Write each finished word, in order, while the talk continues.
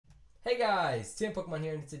Hey guys, Tim Pokemon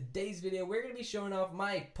here, and in today's video we're going to be showing off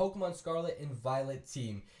my Pokemon Scarlet and Violet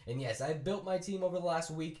team. And yes, I've built my team over the last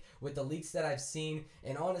week with the leaks that I've seen,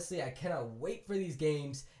 and honestly I cannot wait for these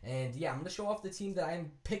games. And yeah, I'm going to show off the team that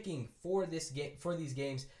I'm picking for these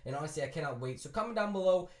games, and honestly I cannot wait. So comment down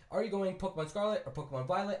below, are you going Pokemon Scarlet or Pokemon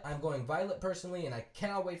Violet? I'm going Violet personally, and I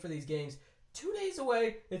cannot wait for these games. 2 days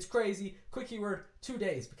away, it's crazy. Quick keyword, 2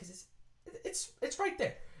 days, because it's right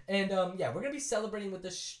there. And yeah, we're gonna be celebrating with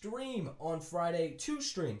a stream on Friday, 2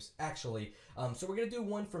 streams actually. So we're gonna do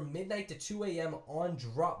one from midnight to 2 a.m. on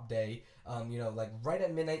drop day. Like right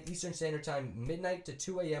at midnight Eastern Standard Time, midnight to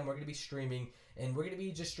 2 a.m. We're gonna be streaming, and we're gonna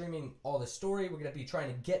be just streaming all the story. We're gonna be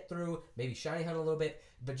trying to get through, maybe shiny hunt a little bit,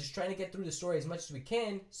 but just trying to get through the story as much as we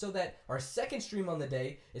can, so that our second stream on the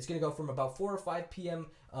day, it's gonna go from about 4 or 5 p.m.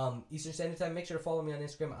 Eastern Standard Time. Make sure to follow me on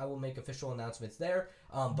Instagram. I will make official announcements there.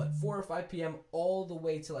 But 4 or 5 p.m. all the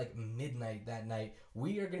way to like midnight that night,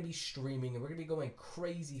 we are going to be streaming, and we're going to be going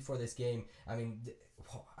crazy for this game. I mean,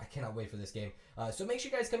 I cannot wait for this game. So make sure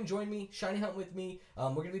you guys come join me, shiny hunt with me.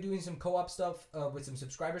 We're going to be doing some co-op stuff with some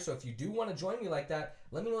subscribers. So if you do want to join me like that,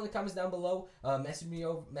 let me know in the comments down below. Message me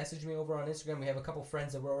over on Instagram. We have a couple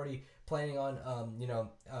friends that we're already planning on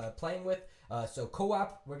playing with. So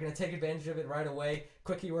co-op, we're going to take advantage of it right away.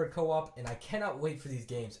 Quick keyword co-op, and I cannot wait for these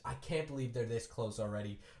games. I can't believe they're this close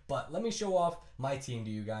already. But let me show off my team to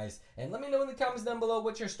you guys, and let me know in the comments down below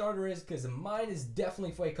what your starter is, because mine is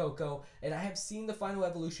definitely Fuecoco, and I have seen the final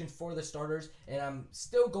evolution for the starters, and I'm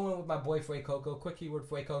still going with my boy Fuecoco. Quick keyword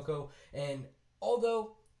Fuecoco. And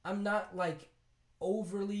although I'm not like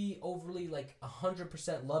overly like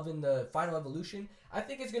 100% loving the final evolution, I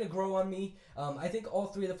think it's going to grow on me. I think all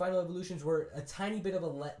 3 of the final evolutions were a tiny bit of a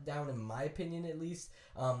letdown, in my opinion at least.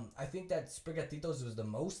 I think that Sprigatito's was the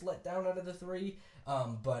most letdown out of the 3.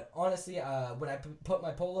 But honestly, when I put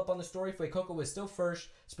my poll up on the story, Fuecoco was still first,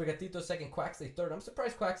 Sprigatito second, Quaxley third. I'm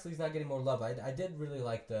surprised Quaxley's not getting more love. I did really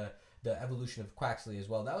like the evolution of Quaxley as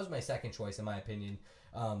well. That was my second choice in my opinion.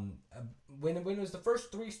 When it was the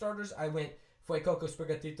first 3 starters, I went Fuecoco,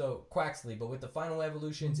 Sprigatito, Quaxley, but with the final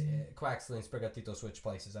evolutions, Quaxley and Sprigatito switch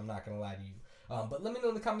places. I'm not going to lie to you. But let me know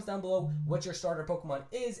in the comments down below what your starter Pokemon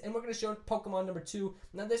is, and we're going to show Pokemon number 2.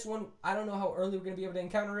 Now this one, I don't know how early we're going to be able to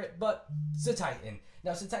encounter it, but Cetitan.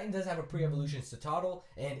 Now Cetitan does have a pre-evolution Citadel,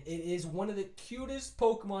 and it is one of the cutest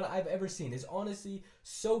Pokemon I've ever seen. It's honestly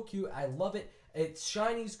so cute. I love it. Its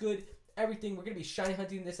shiny's good. Everything. We're going to be shiny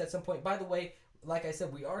hunting this at some point. By the way, like I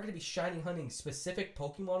said, we are going to be shiny hunting specific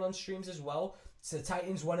Pokemon on streams as well. So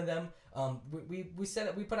Titan's one of them. We said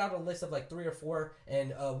it. We put out a list of like 3 or 4,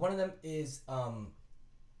 and one of them is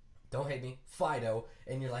don't hate me, Fido.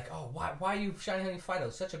 And you're like, oh, why are you shiny hunting Fido?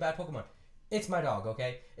 Such a bad Pokemon. It's my dog,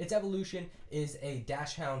 okay? Its evolution is a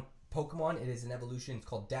Dash Hound Pokemon. It is an evolution. It's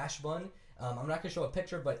called Dash Bun. I'm not gonna show a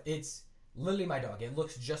picture, but it's literally my dog. It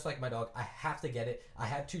looks just like my dog. I have to get it. I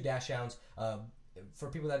have 2 Dash Hounds. For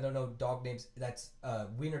people that don't know dog names, that's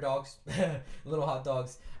wiener dogs, little hot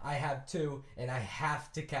dogs. I have 2, and I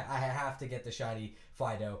have to get the shiny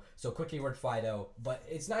Fido. So quick keyword Fido, but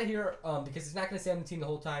it's not here because it's not going to stay on the team the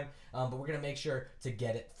whole time. But we're going to make sure to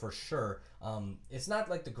get it for sure. It's not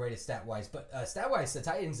like the greatest stat wise, but stat wise, the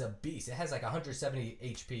Titan's a beast. It has like 170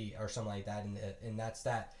 HP or something like that in that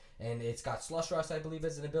stat. And it's got Slush Rust, I believe,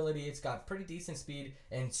 as an ability. It's got pretty decent speed,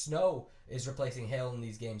 and Snow is replacing Hail in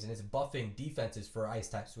these games, and it's buffing defenses for Ice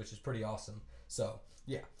types, which is pretty awesome. So,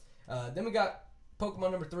 yeah. Then we got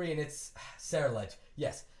Pokemon number 3, and it's Scarlet.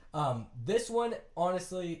 Yes. This one,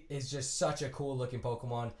 honestly, is just such a cool-looking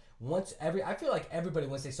Pokemon. I feel like everybody,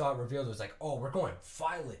 once they saw it revealed, was like, oh, we're going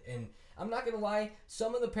Violet. And I'm not going to lie,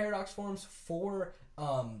 some of the Paradox forms for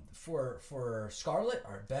Scarlet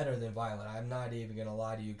are better than Violet. I'm not even gonna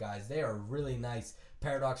lie to you guys. They are really nice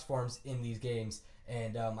Paradox forms in these games,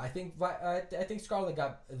 and I think Scarlet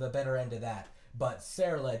got the better end of that. But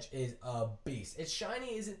Scarlet is a beast. Its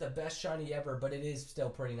shiny isn't the best shiny ever, but it is still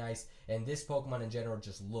pretty nice. And this Pokemon in general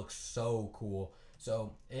just looks so cool.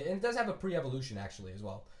 So it does have a pre-evolution actually as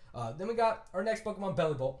well. Then we got our next Pokemon,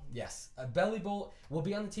 Bellibolt. Yes, a Bellibolt will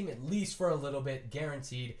be on the team at least for a little bit,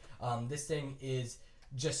 guaranteed. This thing is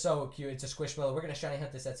just so cute. It's a Squishmallow. We're going to shiny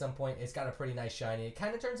hunt this at some point. It's got a pretty nice shiny. It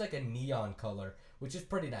kind of turns like a neon color, which is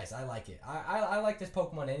pretty nice. I like it. I like this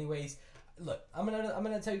Pokemon anyways. Look, I'm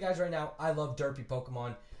gonna tell you guys right now, I love derpy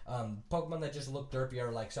Pokemon. Pokemon that just look derpy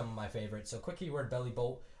are like some of my favorites. So quick keyword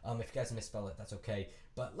Bellibolt. If you guys misspell it, that's okay.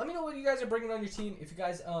 But let me know what you guys are bringing on your team. If you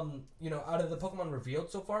guys, out of the Pokemon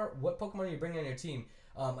revealed so far, what Pokemon are you bringing on your team?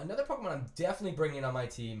 Another Pokemon I'm definitely bringing on my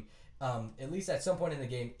team, at least at some point in the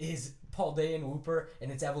game, is Paldean Wooper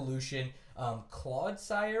and its evolution. Claude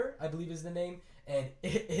Sire, I believe is the name. and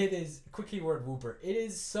it is, quick keyword, Wooper. It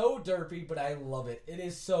is so derpy, but I love it. It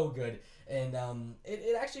is so good. And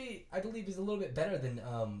it actually, I believe, is a little bit better than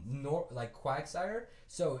like Quagsire.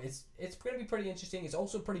 So it's going to be pretty interesting. It's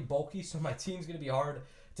also pretty bulky, so my team's going to be hard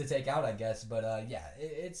to take out, I guess. But yeah,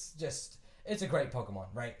 it's a great Pokemon,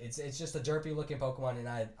 right? It's just a derpy looking Pokemon, and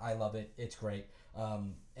I love it. It's great.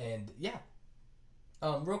 And yeah.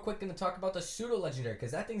 Real quick, going to talk about the Pseudo Legendary,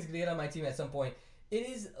 because that thing's going to get on my team at some point. It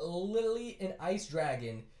is literally an Ice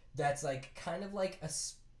Dragon that's like kind of like a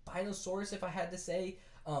Spinosaurus, if I had to say.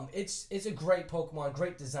 It's a great Pokemon,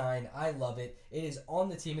 great design. I love it. It is on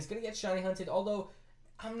the team. It's going to get shiny hunted, although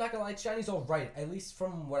I'm not going to lie, shiny's all right, at least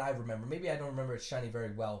from what I remember. Maybe I don't remember its shiny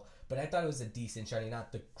very well, but I thought it was a decent shiny,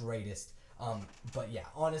 not the greatest. But yeah,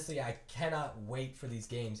 honestly, I cannot wait for these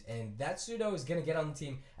games, and that Pseudo is going to get on the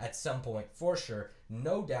team at some point, for sure.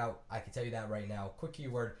 No doubt, I can tell you that right now. Quick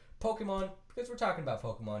keyword, Pokemon, because we're talking about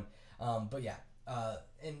Pokemon. But yeah,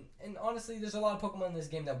 and honestly, there's a lot of Pokemon in this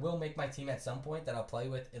game that will make my team at some point that I'll play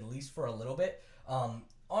with, at least for a little bit.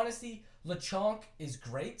 Honestly, Lechonk is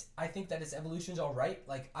great. I think that its evolution's alright.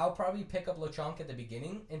 Like, I'll probably pick up Lechonk at the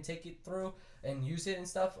beginning and take it through and use it and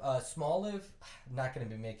stuff. Smoliv, not going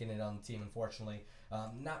to be making it on the team, unfortunately.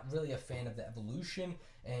 Not really a fan of the evolution,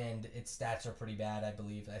 and its stats are pretty bad, I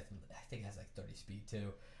believe. I think it has like 30 speed,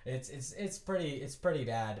 too. It's pretty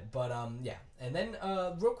bad, but yeah. And then,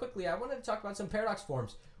 real quickly, I wanted to talk about some Paradox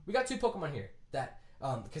forms. We got two Pokemon here that,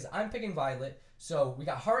 because I'm picking Violet. So we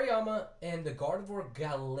got Hariyama and the Gardevoir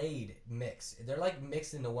Gallade mix. They're like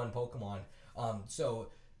mixed into one Pokemon. So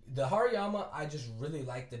the Hariyama, I just really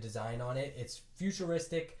like the design on it. It's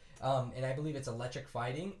futuristic, and I believe it's electric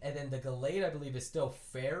fighting. And then the Gallade, I believe, is still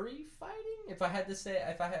fairy fighting. If I had to say,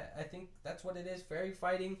 I think that's what it is, fairy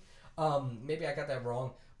fighting. Maybe I got that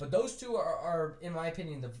wrong. But those two are in my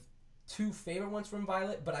opinion, the two favorite ones from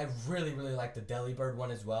Violet. But I really, really like the Delibird one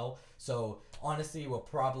as well. So honestly, we'll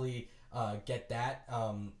probably get that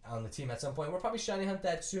on the team at some point. We'll probably shiny hunt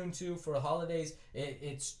that soon too for the holidays.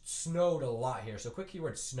 It's snowed a lot here, so quick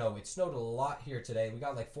keyword snow. It snowed a lot here today. We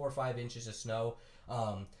got like 4 or 5 inches of snow,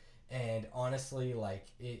 and honestly, like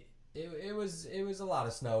it was a lot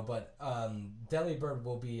of snow. But Delibird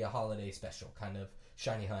will be a holiday special kind of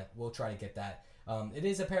shiny hunt. We'll try to get that. It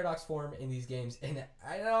is a Paradox form in these games, and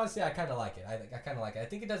honestly I kind of like it. I kind of like it. I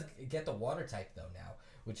think it does get the water type though now,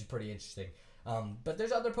 which is pretty interesting. But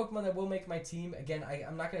there's other Pokemon that will make my team. Again,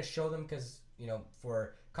 I'm not going to show them because, you know,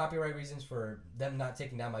 for copyright reasons, for them not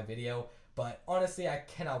taking down my video. But honestly, I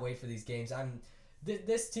cannot wait for these games.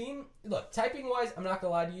 This team, look, typing-wise, I'm not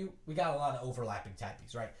going to lie to you, we got a lot of overlapping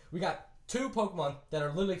typings, right? We got 2 Pokemon that are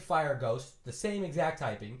literally Fire Ghost, the same exact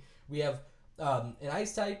typing. We have an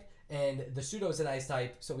Ice type, and the Pseudo is an Ice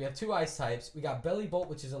type. So we have 2 Ice types. We got Belly Bolt,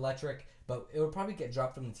 which is electric, but it will probably get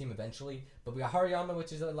dropped from the team eventually. But we got Hariyama,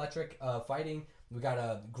 which is electric fighting. We got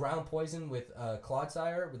a Ground Poison with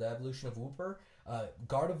Clodsire with the evolution of Wooper.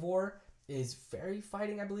 Gardevoir is fairy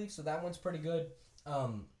fighting, I believe, so that one's pretty good.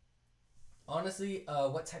 Honestly,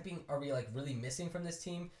 what typing are we like really missing from this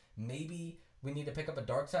team? Maybe we need to pick up a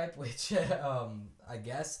Dark type, which I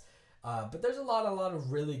guess. But there's a lot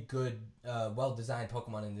of really good, well-designed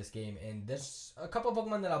Pokemon in this game, and there's a couple of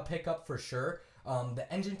Pokemon that I'll pick up for sure. The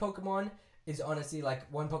Engine Pokemon is honestly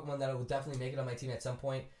like one Pokemon that will definitely make it on my team at some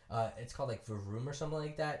point. It's called like Varoom or something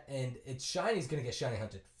like that, and its shiny is gonna get shiny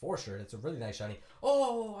hunted for sure. It's a really nice shiny.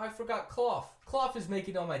 Oh, I forgot Cloth. Cloth is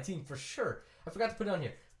making it on my team for sure. I forgot to put it on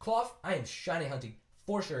here. Cloth, I am shiny hunting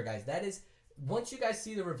for sure, guys. That is, once you guys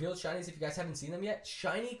see the revealed shinies, if you guys haven't seen them yet,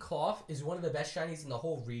 shiny Cloth is one of the best shinies in the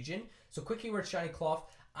whole region. So quick keyword shiny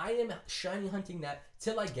Cloth. I am shiny hunting that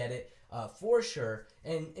till I get it. For sure.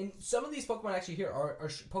 And some of these Pokemon actually here are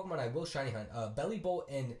Pokemon I will shiny hunt. Belly Bolt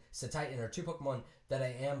and Satitan are 2 Pokemon that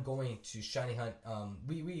I am going to shiny hunt.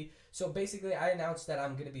 So basically I announced that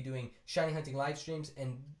I'm going to be doing shiny hunting live streams,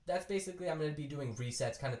 and that's basically I'm going to be doing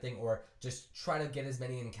resets kind of thing, or just try to get as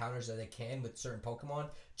many encounters as I can with certain Pokemon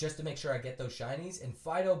just to make sure I get those shinies. And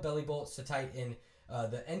Fido, Belly Bolt, Satitan,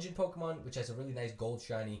 the Engine Pokemon, which has a really nice gold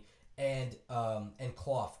shiny, and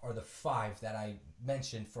Cloth are the 5 that I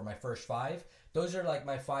mentioned for my first 5. Those are like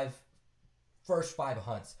my first 5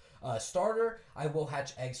 hunts. Starter, I will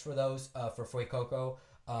hatch eggs for those for Fuecoco.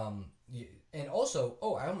 And also,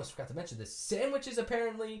 oh, I almost forgot to mention this. Sandwiches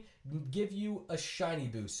apparently give you a shiny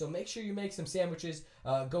boost. So make sure you make some sandwiches.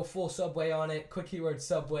 Go full Subway on it. Quick keyword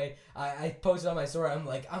Subway. I posted on my story. I'm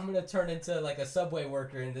like, I'm going to turn into like a Subway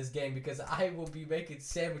worker in this game because I will be making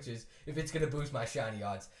sandwiches if it's going to boost my shiny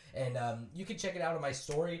odds. And you can check it out on my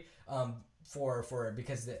story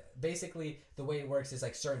because basically the way it works is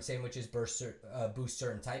like certain sandwiches boost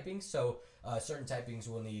certain typings. So certain typings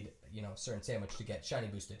will need, you know, certain sandwich to get shiny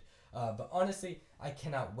boosted. But honestly, I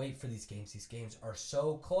cannot wait for these games. These games are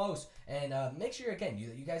so close. And make sure, again,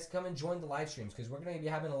 you guys come and join the live streams because we're going to be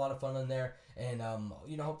having a lot of fun on there. And,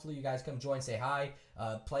 you know, hopefully you guys come join, say hi,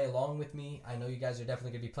 play along with me. I know you guys are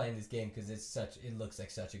definitely going to be playing this game because it looks like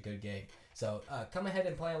such a good game. So come ahead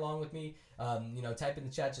and play along with me. You know, type in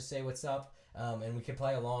the chat, just say what's up, and we can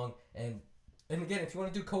play along. And again, if you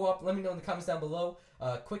want to do co-op, let me know in the comments down below.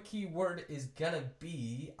 Quick keyword is going to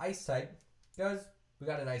be ice type. Guys, we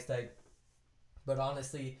got an ice type. But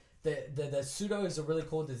honestly, the pseudo is a really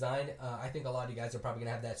cool design. I think a lot of you guys are probably going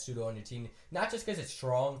to have that pseudo on your team. Not just because it's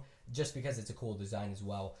strong, just because it's a cool design as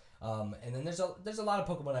well. And then there's a lot of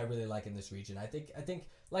Pokemon I really like in this region. I think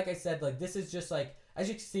like I said, like this is just like, as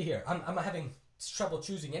you can see here, I'm having trouble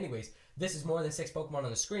choosing anyways. This is more than 6 Pokemon on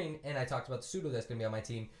the screen, and I talked about the pseudo that's going to be on my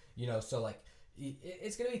team, you know, so like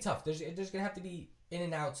it's going to be tough. There's going to have to be in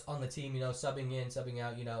and outs on the team, you know, subbing in, subbing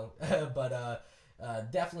out, you know, but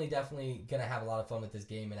definitely gonna have a lot of fun with this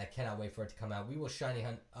game, and I cannot wait for it to come out. We will shiny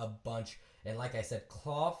hunt a bunch, and like I said,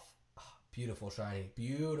 Cloth, beautiful shiny.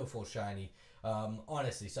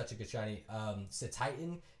 Honestly, such a good shiny.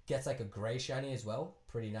 Titan gets like a gray shiny as well,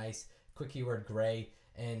 pretty nice. Quick keyword gray,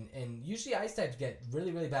 and usually ice types get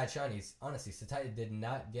really bad shinies. Honestly, Titan did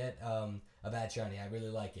not get a bad shiny. I really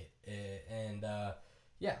like it,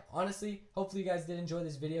 yeah, honestly, hopefully you guys did enjoy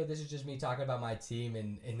this video. This is just me talking about my team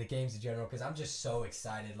and the games in general because I'm just so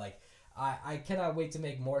excited. Like, I cannot wait to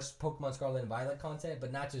make more Pokemon Scarlet and Violet content,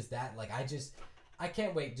 but not just that. Like, I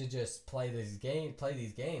can't wait to just play these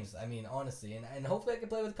games. I mean, honestly, and hopefully I can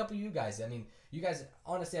play with a couple of you guys. I mean, you guys,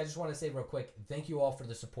 honestly, I just want to say real quick, thank you all for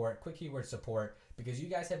the support. Quick keyword support, because you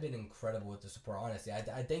guys have been incredible with the support. Honestly, I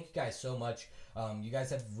thank you guys so much. You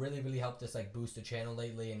guys have really helped us like boost the channel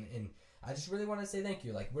lately, and I just really want to say thank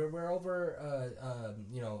you. Like we're over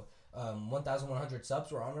you know 1,100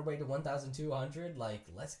 subs. We're on our way to 1,200. Like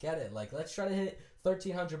let's get it. Like let's try to hit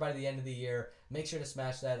 1,300 by the end of the year. Make sure to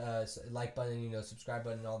smash that like button, you know, subscribe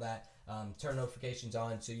button, and all that. Turn notifications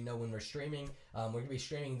on so you know when we're streaming. We're gonna be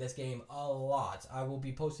streaming this game a lot. I will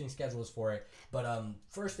be posting schedules for it. But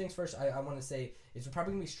first things first, I want to say is we're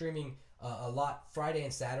probably gonna be streaming a lot Friday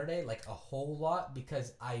and Saturday, like a whole lot,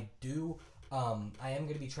 because I am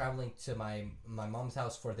going to be traveling to my mom's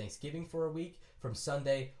house for Thanksgiving for a week, from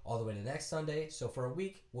Sunday all the way to next Sunday. So for a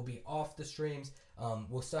week, we'll be off the streams.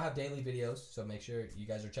 We'll still have daily videos, so make sure you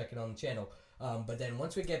guys are checking on the channel. But then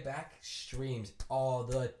once we get back, streams all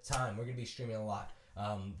the time. We're going to be streaming a lot.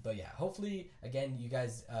 But yeah, hopefully, again, you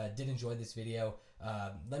guys did enjoy this video.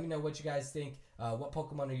 Let me know what you guys think. What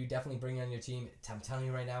Pokemon are you definitely bringing on your team? I'm telling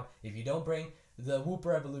you right now, if you don't bring the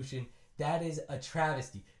Wooper Evolution, that is a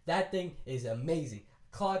travesty. That thing is amazing.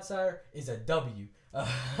 Clodsire is a W.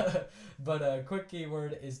 But a quick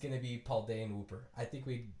keyword is going to be Paldean Wooper. I think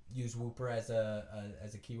we used Wooper as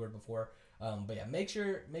a keyword before. But yeah, make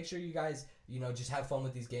sure you guys, you know, just have fun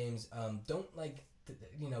with these games. Don't like,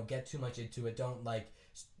 you know, get too much into it. Don't like,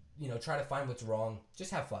 you know, try to find what's wrong.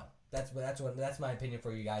 Just have fun. That's my opinion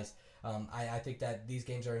for you guys. I think that these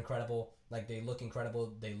games are incredible. Like, they look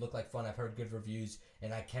incredible. They look like fun. I've heard good reviews,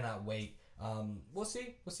 and I cannot wait. We'll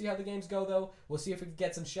see how the games go, though. We'll see if we can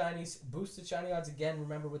get some shinies, boosted shiny odds again.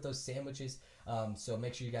 Remember, with those sandwiches. So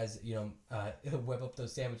make sure you guys, you know, whip up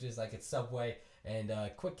those sandwiches like it's Subway. And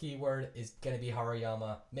quick keyword is gonna be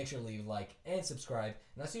Hariyama. Make sure to leave a like and subscribe.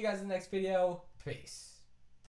 And I'll see you guys in the next video. Peace.